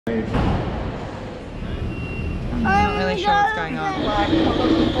really sure what's going on. Like, I'm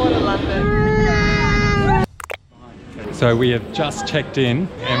looking forward to London. So we have just checked in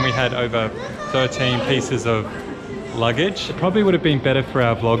and we had over 13 pieces of luggage. It probably would have been better for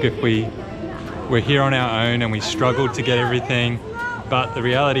our vlog if we were here on our own and we struggled to get everything, but the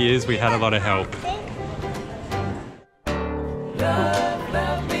reality is we had a lot of help.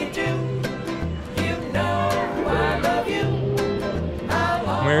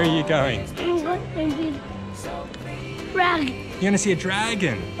 Where are you going? Dragon. You're going to see a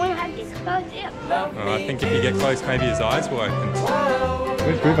dragon? When I get close, Oh, I think if you get close, maybe his eyes will open.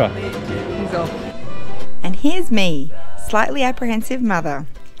 Where's River? He's off. And here's me, slightly apprehensive mother,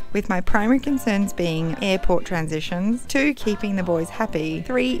 with my primary concerns being airport transitions, 2, keeping the boys happy,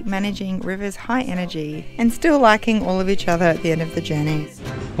 3, managing River's high energy, and still liking all of each other at the end of the journey.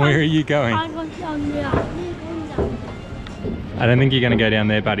 Where are you going? I go down there. I don't think you're going to go down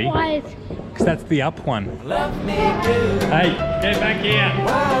there, buddy. Why? Because that's the up one. Hey, get back here.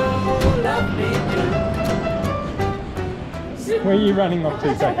 Where are you running off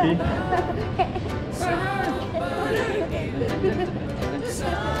to, Zaki? You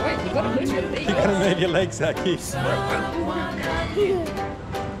gotta move your legs, Zaki.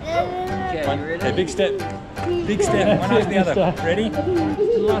 One, okay, big step. Big step, one after the other. Ready?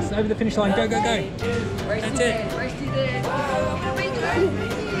 Last, over the finish line, go, go, go. That's it.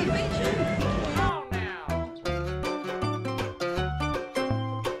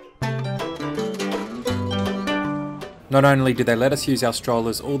 Not only did they let us use our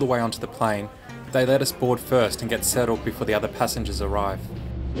strollers all the way onto the plane, they let us board first and get settled before the other passengers arrive.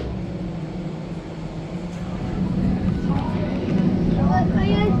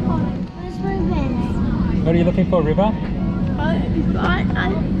 What are you looking for, River?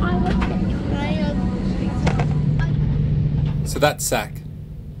 So that's Zach,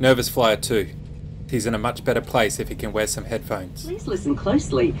 nervous flyer too. He's in a much better place if he can wear some headphones. Please listen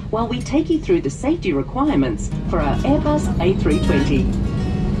closely while we take you through the safety requirements for our Airbus A320.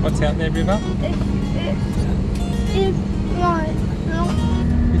 What's out there, River? It's right.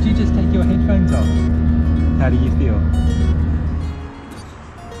 Did you just take your headphones off? How do you feel?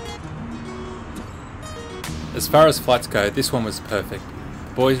 As far as flights go, this one was perfect.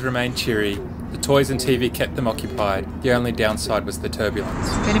 The boys remained cheery, the toys and TV kept them occupied. The only downside was the turbulence.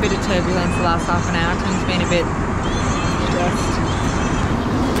 Been a bit of turbulence the last half an hour. Tim's been a bit stressed.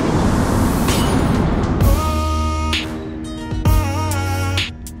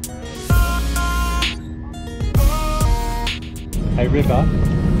 Hey River,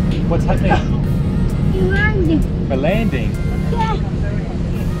 what's happening? You're landing. We're landing. Yeah.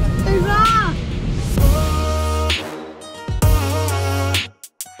 Hurrah!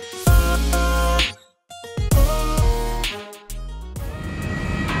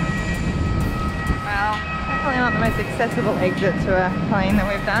 Definitely not the most accessible exit to a plane that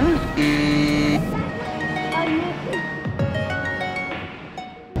we've done.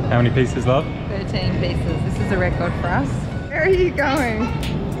 How many pieces, love? 13 pieces. This is a record for us. Where are you going?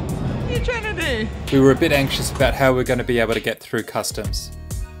 What are you trying to do? We were a bit anxious about how we're going to be able to get through customs.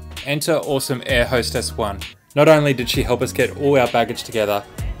 Enter awesome air hostess 1. Not only did she help us get all our baggage together,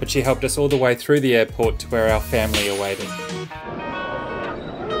 but she helped us all the way through the airport to where our family awaited.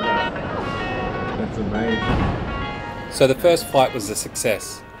 That's amazing. So the first flight was a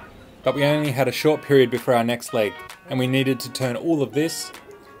success, but we only had a short period before our next leg, and we needed to turn all of this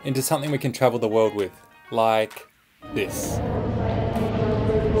into something we can travel the world with, like this.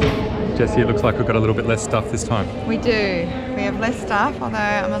 Jessie, it looks like we've got a little bit less stuff this time. We do. We have less stuff, although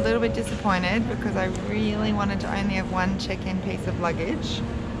I'm a little bit disappointed because I really wanted to only have 1 check-in piece of luggage.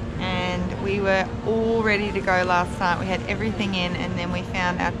 And we were all ready to go last night. We had everything in, and then we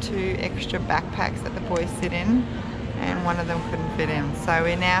found our 2 extra backpacks that the boys sit in, and one of them couldn't fit in. So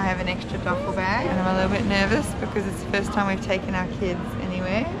we now have an extra duffel bag, and I'm a little bit nervous because it's the first time we've taken our kids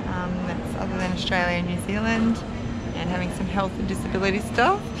anywhere that's other than Australia and New Zealand, and having some health and disability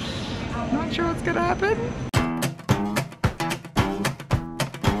stuff. I'm not sure what's going to happen.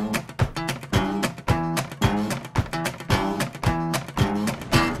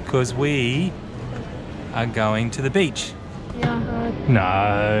 Because we are going to the beach. Yeah.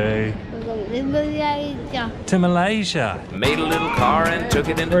 No. To Malaysia. Made a little car and took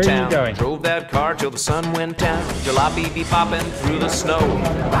it into Where are you town. going? Drove that car till the sun went down. Jalopy be popping through the snow.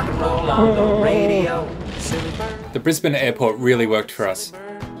 Rock and roll on the radio. Silly bird. The Brisbane airport really worked for us.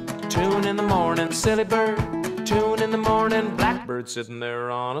 Tune in the morning, silly bird. Tune in the morning, blackbird sitting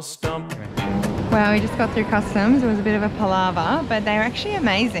there on a stump. Well, we just got through customs. It was a bit of a palaver, but they were actually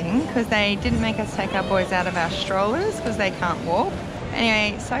amazing because they didn't make us take our boys out of our strollers because they can't walk.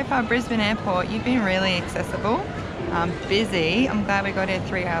 Anyway, so far Brisbane Airport, you've been really accessible. busy. I'm glad we got here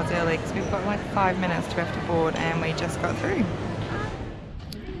 3 hours early because we've got like 5 minutes to have to board and we just got through.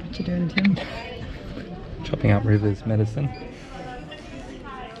 What you doing, Tim? Chopping up River's medicine.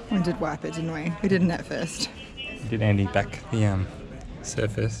 We did wipe it, didn't we? We didn't at first. Did Andy back the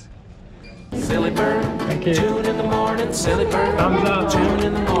surface? Silly bird, June in the morning, silly bird. Thumbs up. June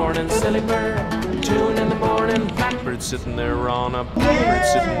in the morning, silly bird. June in the morning, blackbird sitting there on a blackbird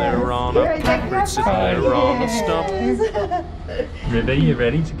sitting there on a blackbird sitting there on a stump. River, you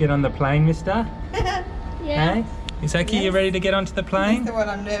ready to get on the plane, mister? Yeah. Hey? Isaki, you ready to get onto the plane? That's what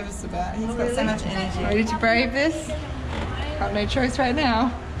I'm nervous about. He's got so much energy. Ready to brave this? Got no choice right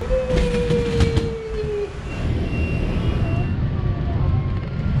now.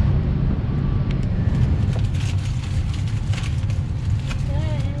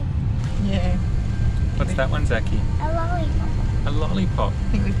 Yeah. What's that one, Zaki? A lollipop. A lollipop. I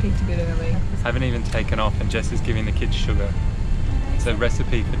think we peaked a bit early. Haven't even taken off and Jess is giving the kids sugar. It's a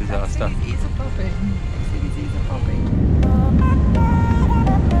recipe for disaster. His ears are popping. His ears are popping.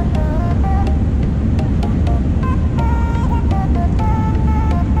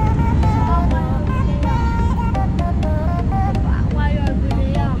 Way over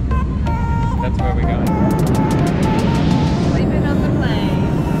there. That's where we're going. Sleeping on the plane.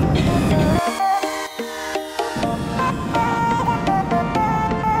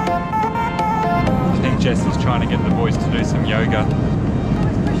 I think Jess is trying to get the boys to do some yoga.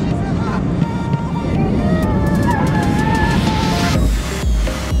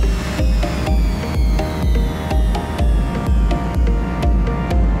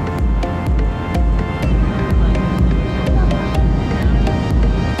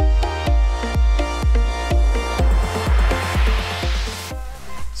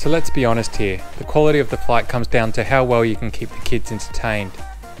 So let's be honest here, the quality of the flight comes down to how well you can keep the kids entertained,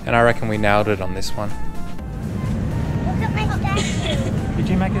 and I reckon we nailed it on this one. Look at my statue. Did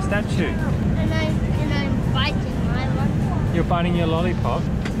you make a statue? And I'm biting my one. You're biting your lollipop?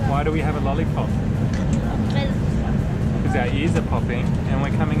 Why do we have a lollipop? Because our ears are popping and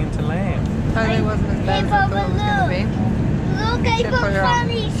we're coming into land. Totally wasn't as bad as I thought it was going to be. Look, I Except for put your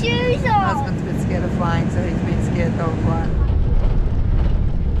funny shoes on. husband's a bit scared of flying, so he's a bit scared the whole flight.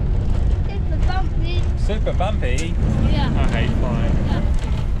 It's the bumpy. Super bumpy. Yeah. I hate flying.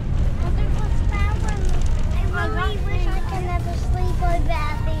 I really wish I could never sleep over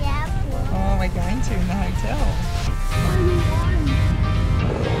at the airport. Oh, we're going to in the hotel.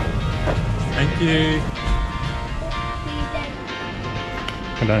 Thank you.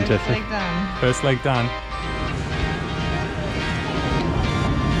 Well done, Jesse. Leg done. First leg done.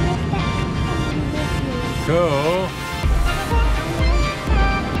 Cool.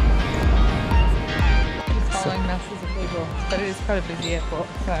 Just following masses of people, but it is quite a busy airport,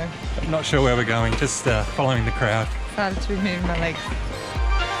 so I'm not sure where we're going, just following the crowd. started to move my legs.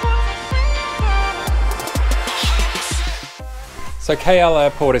 So KL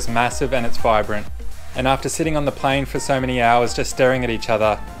Airport is massive and it's vibrant. And after sitting on the plane for so many hours just staring at each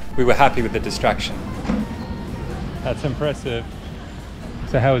other, we were happy with the distraction. That's impressive.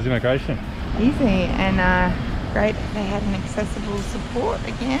 So how was immigration? Easy and great. They had an accessible support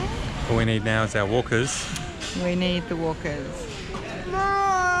again. All we need now is our walkers. We need the walkers. Would you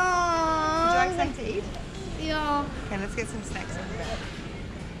like something to eat? Yeah. Okay, let's get some snacks on the bed.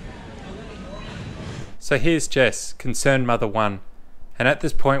 So here's Jess, concerned mother 1. And at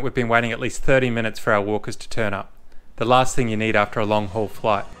this point we've been waiting at least 30 minutes for our walkers to turn up. The last thing you need after a long haul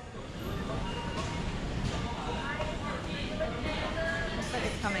flight.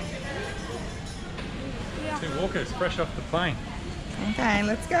 It's coming. 2 walkers fresh off the plane. Okay,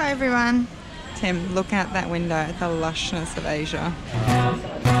 let's go everyone. Tim, look out that window at the lushness of Asia.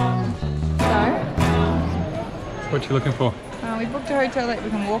 So, What you looking for? we booked a hotel that we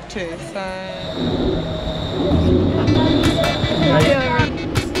can walk to, So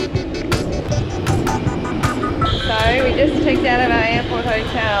we just checked out of our airport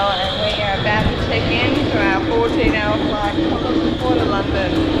hotel and we are about to check in to our 14-hour flight from Port of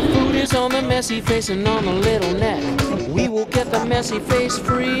London. Food is on the messy face and on the little neck. We will get the messy face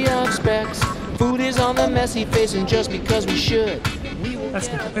free of specs. Food is on the messy face and just because we should.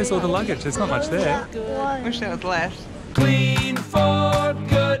 There's all the luggage, there's not much there. Wish there was less. Clean for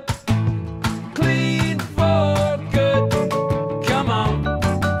good. Clean for good. Come on.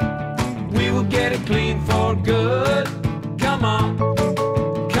 We will get it clean for good. Come on.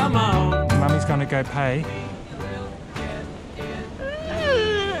 Come on. Mummy's gonna go pay.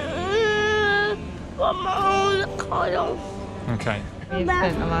 Okay. We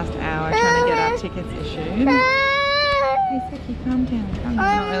spent the last hour trying to get our tickets issued. Hey, Seki, calm down. I'm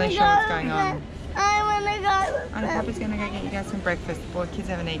not really sure what's going on. I wanna go with I know Papa's gonna go get you guys some breakfast. The boy kids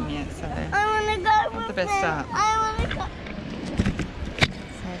haven't eaten yet, so I wanna go not with the best them. start. I wanna go.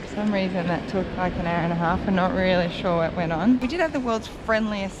 So for some reason that took like an hour and a half. We're not really sure what went on. We did have the world's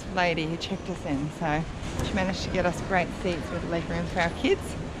friendliest lady who checked us in, so she managed to get us great seats with leg room for our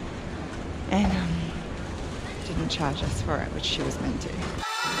kids, and didn't charge us for it, which she was meant to.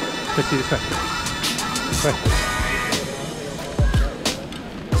 Let's see this way. This way.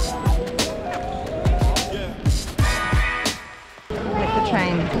 Hit the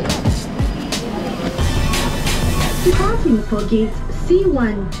train. Departing for gates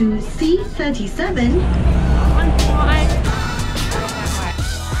C1 to C37.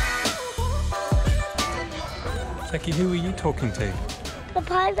 Jackie, who were you talking to? The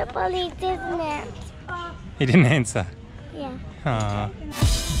pilot bully didn't it? He didn't answer. Yeah. Aww.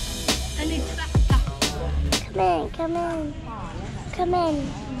 Come in. Come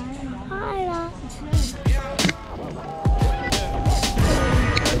in. Pilot.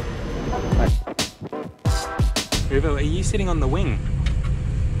 River, are you sitting on the wing?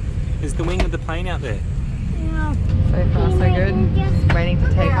 Is the wing of the plane out there? No. So far so good. Just waiting to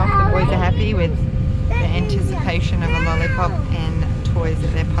take off. The boys are happy with the anticipation of a lollipop and toys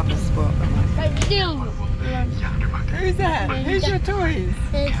that their papa bought them. Who's that? Who's your toys?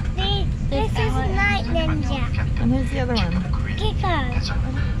 This is Night Ninja. And who's the other one? Kiko.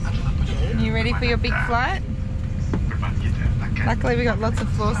 Are you ready for your big flight? Luckily we got lots of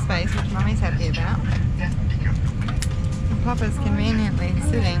floor space, which Mummy's happy about. And Papa's conveniently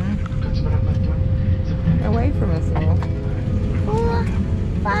sitting away from us all. 4,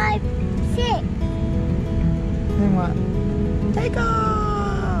 5, 6. Then what? Take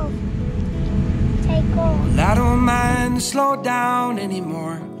off! Take off. Well, I don't mind to slow down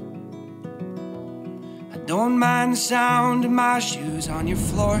anymore. I don't mind the sound of my shoes on your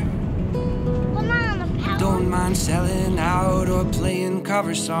floor. Banana power. Don't mind selling out or playing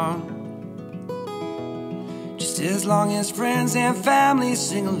cover song. Just as long as friends and family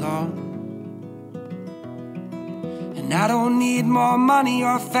sing along. And I don't need more money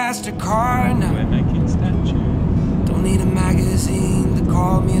or a faster car now. We're making statue. Don't need a magazine to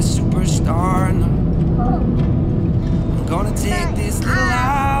call me a superstar, no. I'm gonna take this little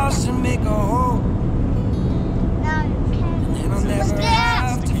house and make a home. No, you can't. And then I'll never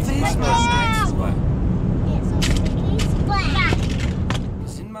have to face my nights. What?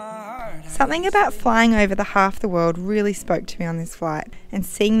 It's in my heart. Something about flying over the half the world really spoke to me on this flight, and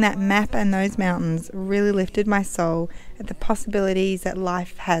seeing that map and those mountains really lifted my soul at the possibilities that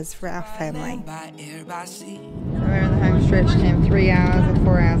life has for our family. By air, by sea. So we're in the home stretch and have 3 hours or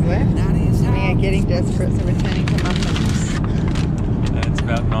 4 hours left. That is how We are getting desperate, so we're turning to muffins. And it's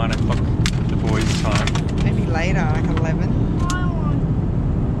about 9 o'clock the boys' time. Maybe later, like 11.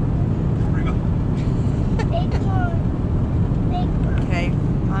 Okay,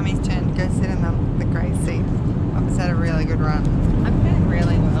 Mummy's turn to go sit in the grey seat. Papa's had a really good run. I'm feeling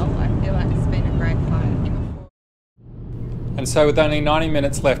really well. I feel like it's been a great flight. And so with only 90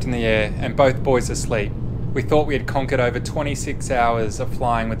 minutes left in the air and both boys asleep, we thought we had conquered over 26 hours of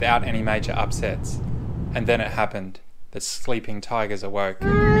flying without any major upsets. And then it happened. The sleeping tigers awoke.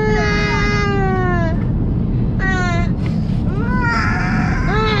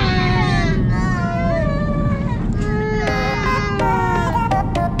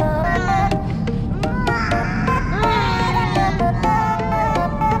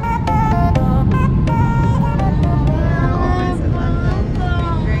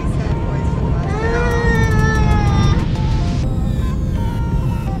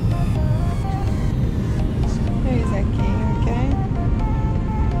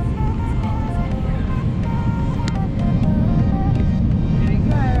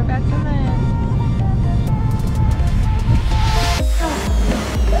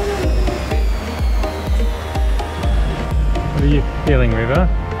 What are you feeling, River?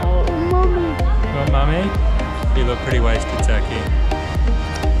 Mommy. You want Mummy? You look pretty wasted, Zaki.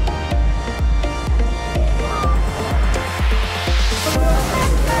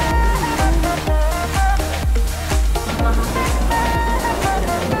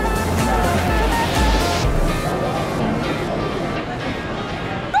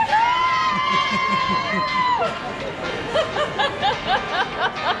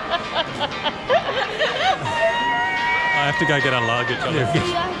 I have to go get our luggage.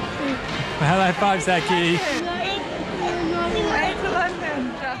 Hello, 5 Zaki. Way to London.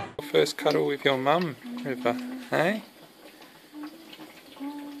 First cuddle with your mum, River, hey?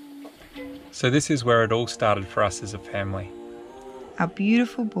 So this is where it all started for us as a family. Our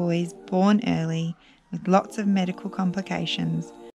beautiful boys, born early with lots of medical complications,